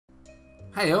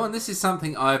Hey Owen, this is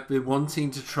something I've been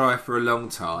wanting to try for a long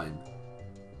time.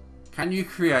 Can you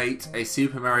create a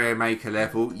Super Mario Maker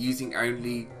level using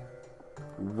only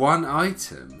one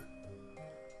item?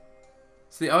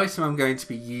 So the item I'm going to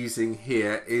be using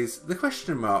here is the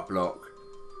question mark block.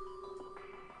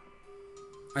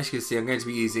 As you can see, I'm going to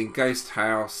be using Ghost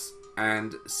House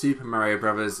and Super Mario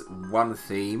Bros. 1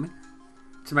 theme.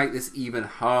 To make this even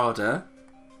harder,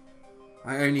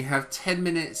 I only have 10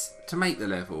 minutes to make the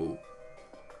level.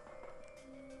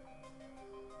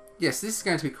 Yes, this is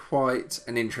going to be quite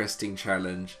an interesting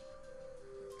challenge.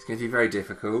 It's going to be very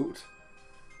difficult.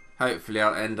 Hopefully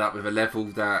I'll end up with a level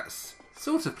that's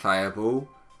sort of playable.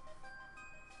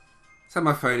 So I have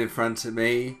my phone in front of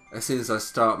me. As soon as I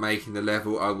start making the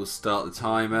level, I will start the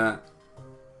timer.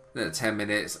 Then at 10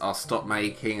 minutes I'll stop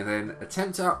making and then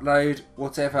attempt to upload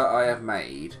whatever I have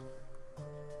made.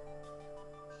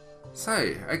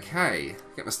 So, okay,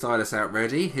 get my stylus out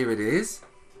ready. Here it is.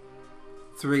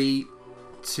 3,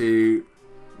 2,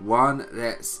 1,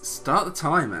 let's start the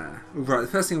timer. Right, the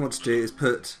first thing I want to do is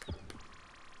put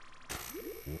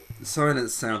the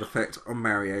silence sound effect on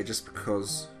Mario just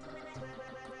because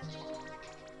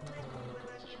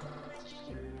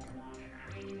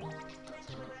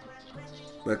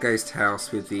the Ghost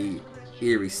House with the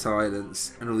eerie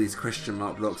silence and all these question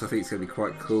mark blocks, I think it's going to be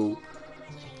quite cool.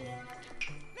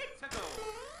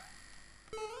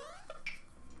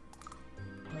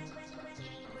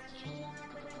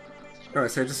 Alright,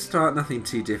 so to start, nothing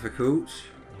too difficult.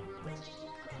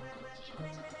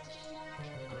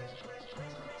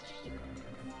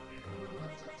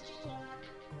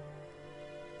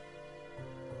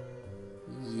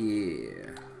 Yeah,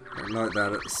 I like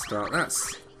that at the start.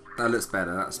 That looks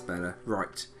better, that's better.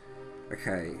 Right,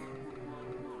 okay.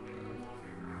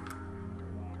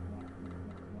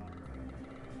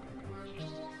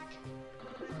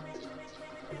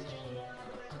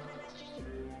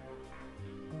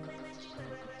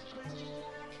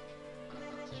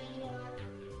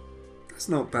 That's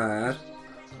not bad.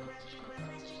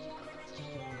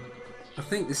 I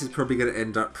think this is probably going to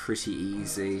end up pretty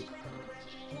easy.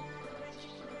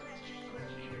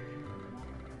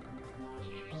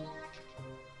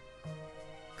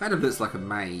 Kind of looks like a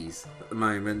maze at the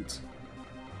moment.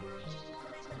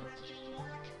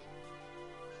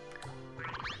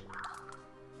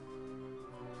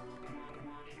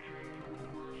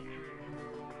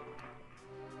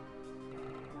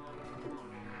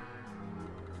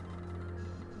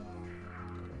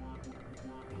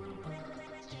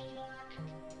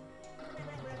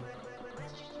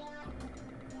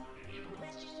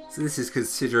 So this is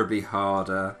considerably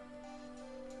harder.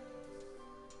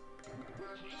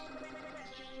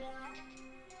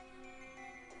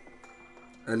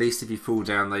 At least if you fall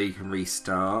down though, you can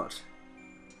restart.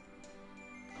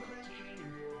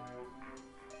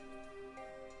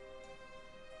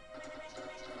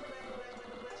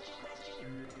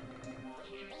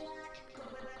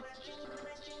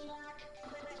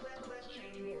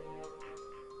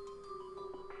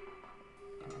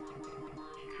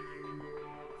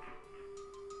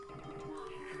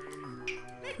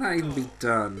 Can that even be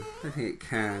done? I don't think it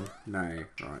can. No,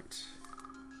 right.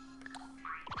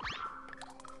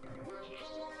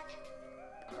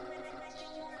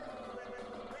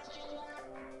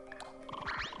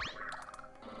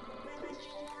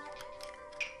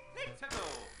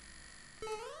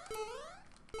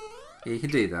 Yeah, you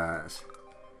can do that.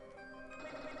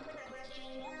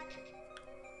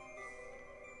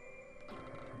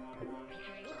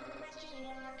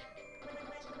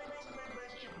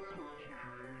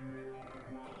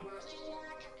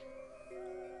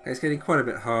 It's getting quite a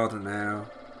bit harder now.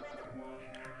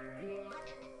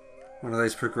 One of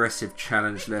those progressive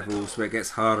challenge levels where it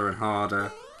gets harder and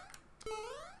harder.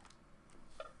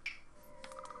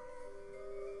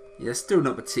 Yeah, still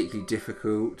not particularly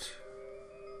difficult.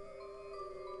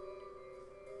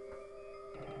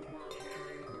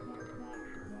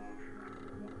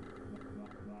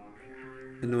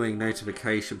 Annoying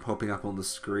notification popping up on the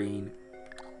screen.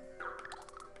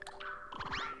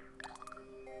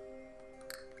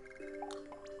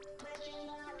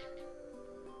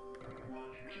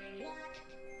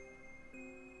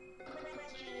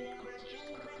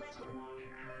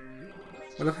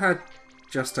 Well, I've had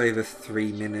just over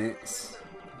 3 minutes.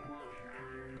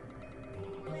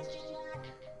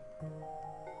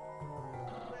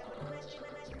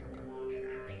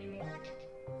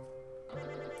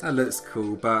 That looks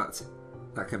cool, but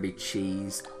that can be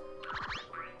cheesed.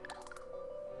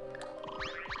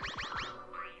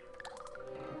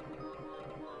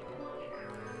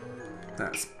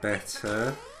 That's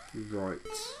better. Right.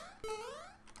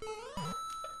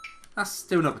 That's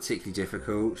still not particularly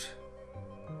difficult.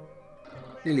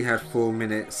 Nearly had 4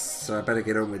 minutes, so I better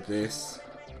get on with this.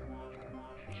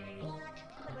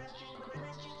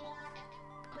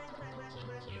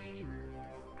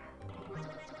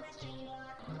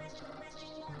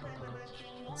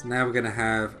 So now we're going to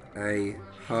have a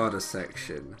harder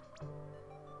section.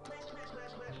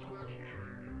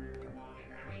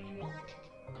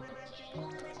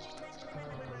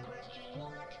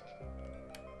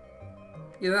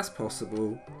 Yeah, that's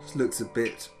possible. Just looks a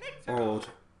bit odd.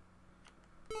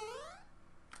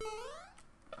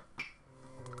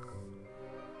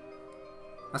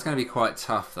 That's going to be quite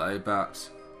tough though, but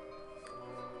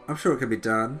I'm sure it can be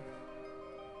done.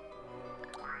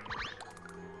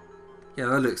 Yeah,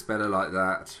 that looks better like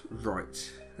that.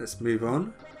 Right, let's move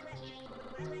on.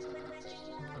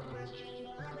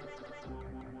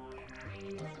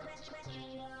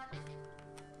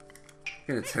 I'm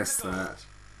going to test that.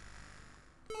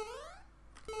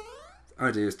 The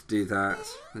idea is to do that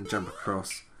and jump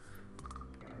across.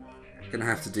 Gonna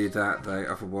have to do that though,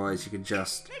 otherwise you can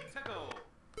just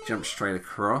jump straight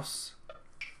across.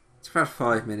 It's about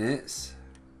 5 minutes.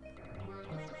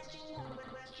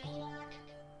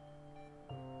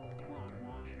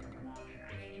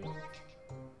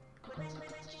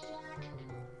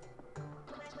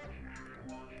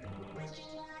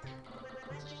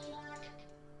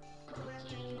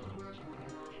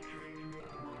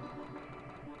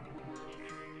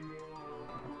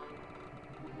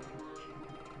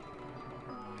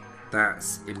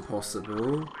 That's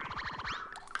impossible.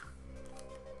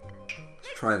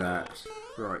 Let's try that.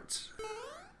 Right.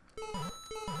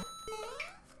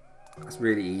 That's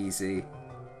really easy.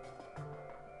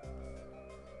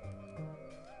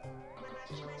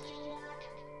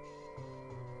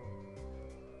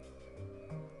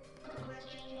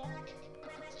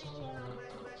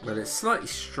 Well, it's slightly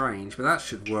strange, but that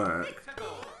should work.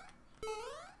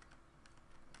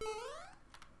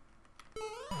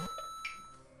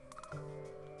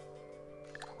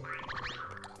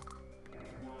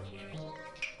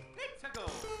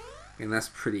 And that's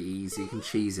pretty easy. You can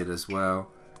cheese it as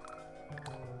well.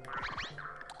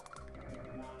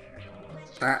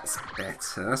 That's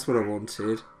better. That's what I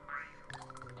wanted.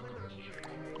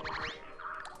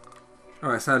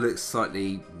 Alright, so that looks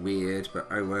slightly weird, but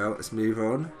oh well. Let's move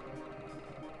on.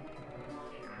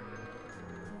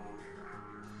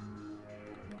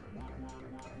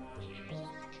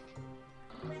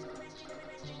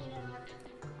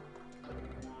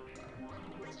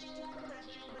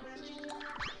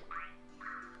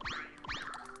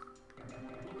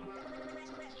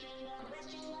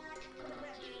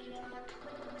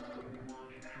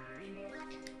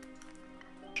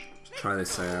 Try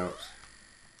this out.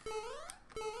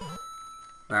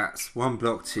 That's one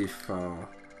block too far.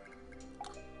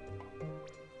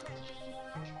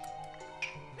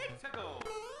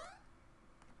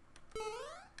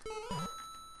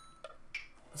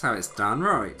 That's how it's done.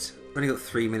 Right. Only got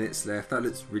 3 minutes left. That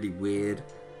looks really weird.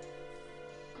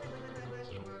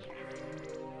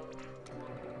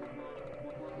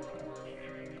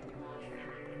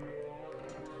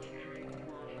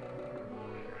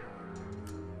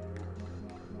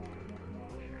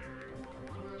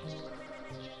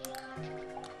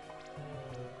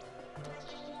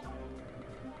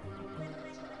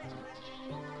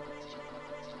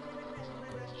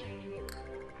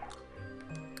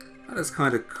 That's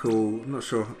kind of cool. I'm not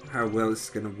sure how well this is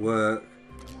going to work.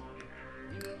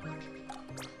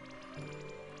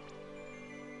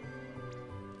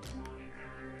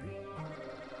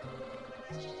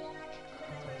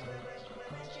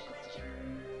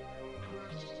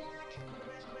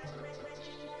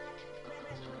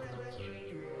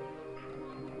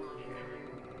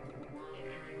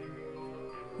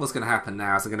 What's going to happen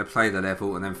now is I'm going to play the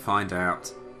level and then find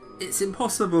out it's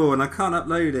impossible and I can't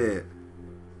upload it.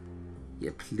 Yeah,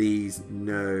 please,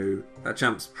 no. That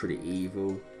jump's pretty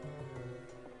evil.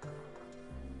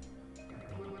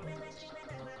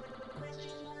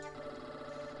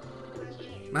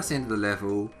 That's the end of the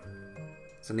level.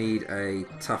 So I need a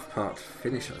tough part to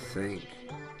finish, I think.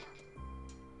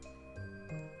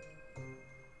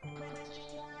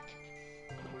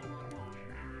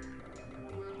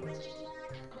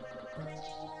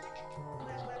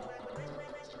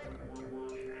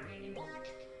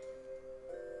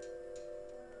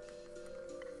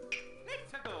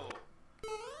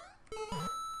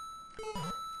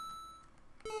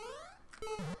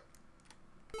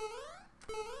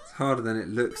 Harder than it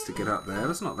looks to get up there.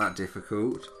 That's not that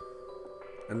difficult.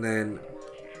 And then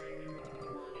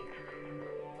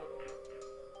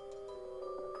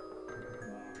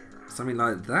something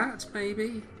like that,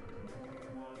 maybe?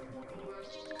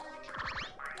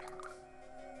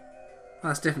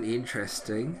 That's definitely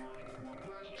interesting.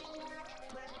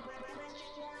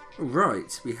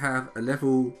 Right, we have a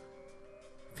level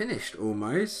finished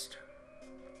almost.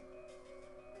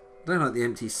 I don't like the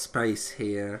empty space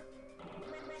here.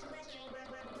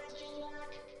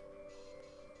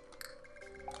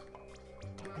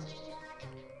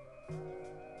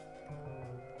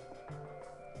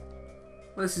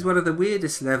 Well, this is one of the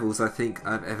weirdest levels I think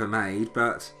I've ever made,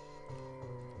 but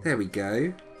there we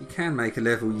go. You can make a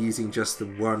level using just the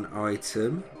one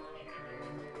item.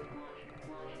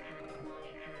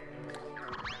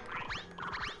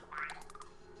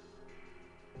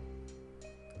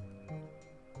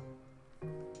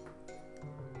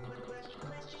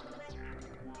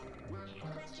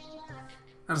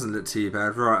 That doesn't look too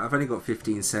bad. Right, I've only got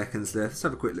 15 seconds left. Let's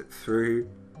have a quick look through.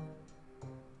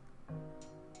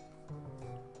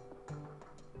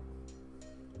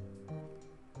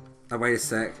 Oh, wait a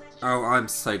sec. Oh, I'm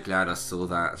so glad I saw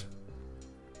that.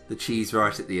 The cheese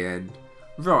right at the end.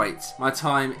 Right, my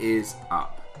time is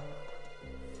up.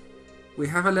 We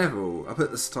have a level. I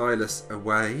put the stylus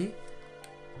away.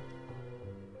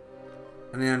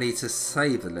 And then I need to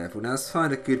save the level. Now let's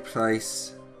find a good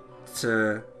place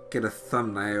to get a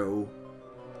thumbnail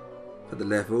for the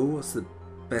level. What's the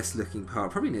best looking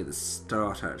part? Probably near the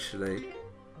start actually.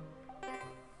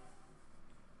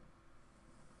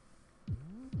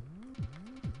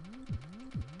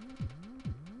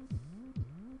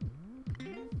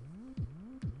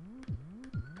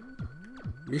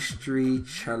 Mystery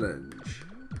challenge.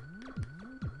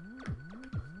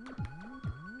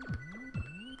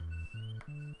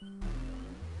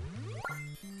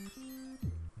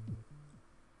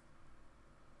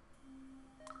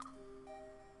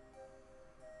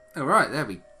 Alright, there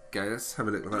we go. Let's have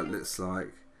a look what that looks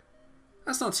like.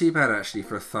 That's not too bad actually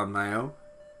for a thumbnail.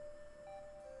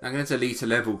 I'm going to delete a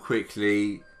level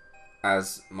quickly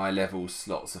as my level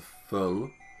slots are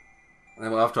full. And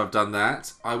then after I've done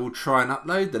that, I will try and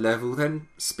upload the level, then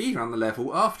speedrun the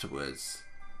level afterwards.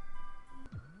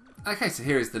 Okay, so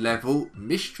here is the level,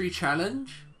 Mystery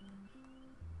Challenge.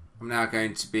 I'm now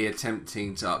going to be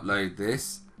attempting to upload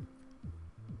this.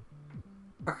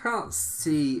 I can't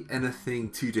see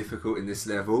anything too difficult in this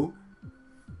level.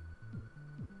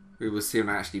 We will see when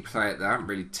I actually play it though. I haven't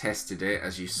really tested it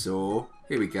as you saw.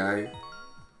 Here we go.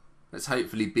 Let's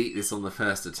hopefully beat this on the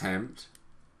first attempt.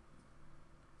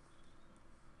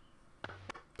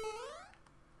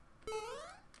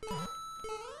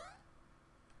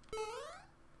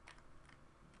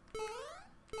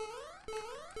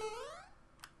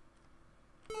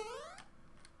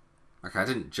 Okay, I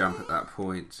didn't jump at that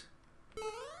point.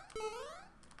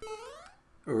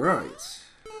 Alright.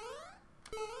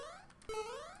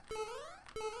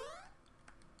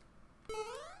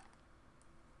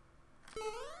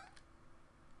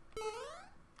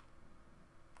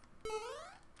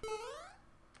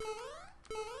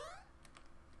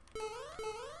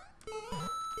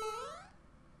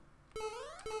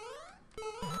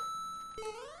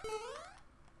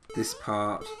 This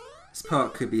part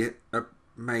could be a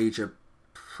major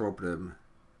problem.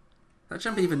 That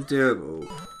jump even doable?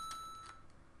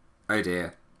 Oh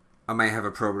dear, I may have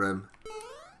a problem.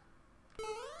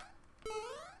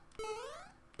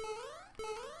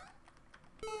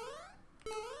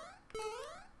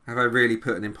 Have I really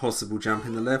put an impossible jump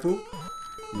in the level?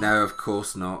 No, of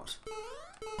course not.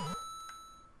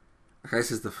 Okay,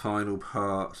 this is the final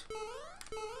part.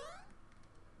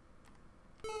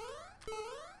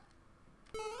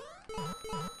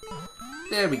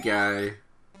 There we go.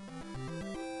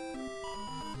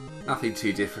 Nothing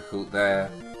too difficult there.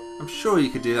 I'm sure you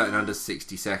could do that in under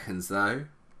 60 seconds though.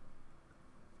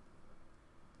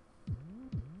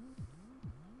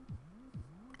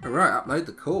 Alright, upload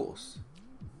the course.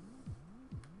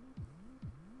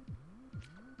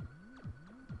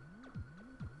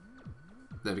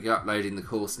 There we go, uploading the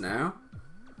course now.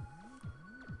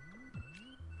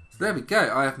 So there we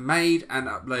go, I have made and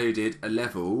uploaded a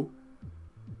level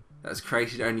that's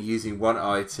created only using one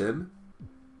item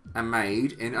and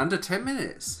made in under 10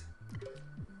 minutes.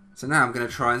 So now I'm going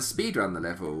to try and speedrun the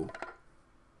level.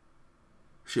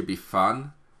 Should be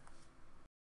fun.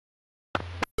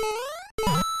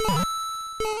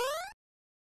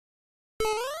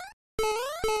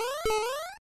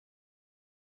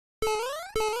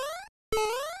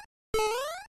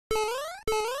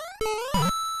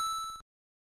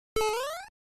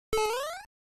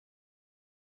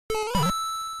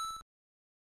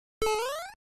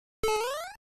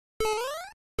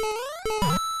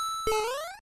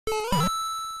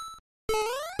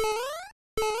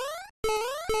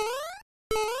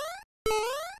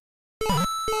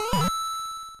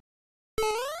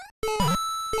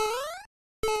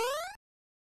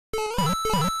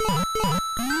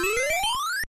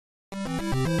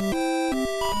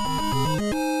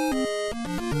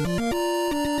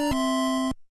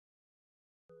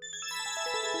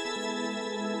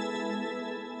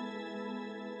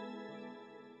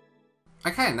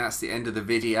 Okay, and that's the end of the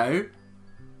video.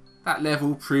 That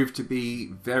level proved to be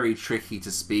very tricky to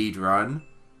speedrun.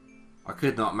 I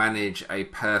could not manage a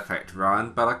perfect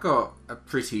run, but I got a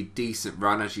pretty decent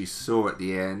run, as you saw at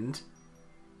the end.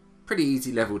 Pretty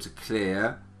easy level to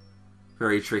clear.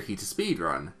 Very tricky to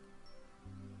speedrun.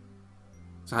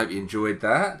 So I hope you enjoyed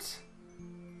that.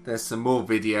 There's some more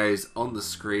videos on the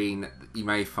screen that you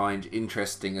may find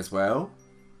interesting as well.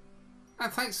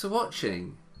 And thanks for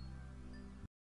watching.